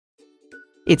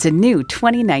It's a new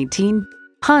 2019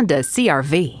 Honda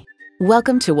CR-V.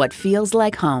 Welcome to what feels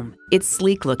like home. It's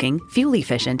sleek-looking,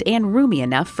 fuel-efficient, and roomy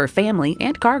enough for family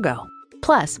and cargo.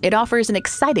 Plus, it offers an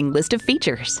exciting list of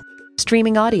features.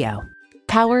 Streaming audio,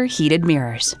 power heated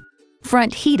mirrors,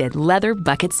 front heated leather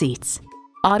bucket seats,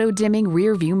 auto-dimming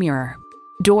rear-view mirror,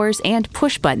 doors and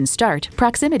push-button start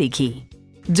proximity key,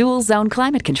 dual-zone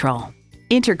climate control,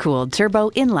 intercooled turbo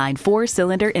inline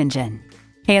 4-cylinder engine,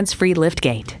 hands-free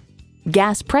liftgate,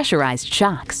 gas pressurized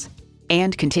shocks,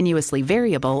 and continuously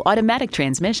variable automatic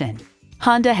transmission.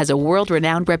 Honda has a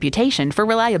world-renowned reputation for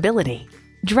reliability.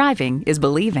 Driving is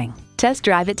believing. Test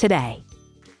drive it today.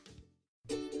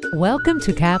 Welcome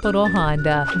to Capitol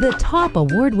Honda, the top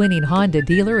award-winning Honda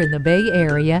dealer in the Bay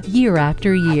Area year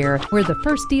after year. We're the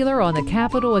first dealer on the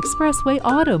Capitol Expressway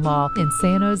Auto Mall in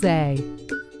San Jose.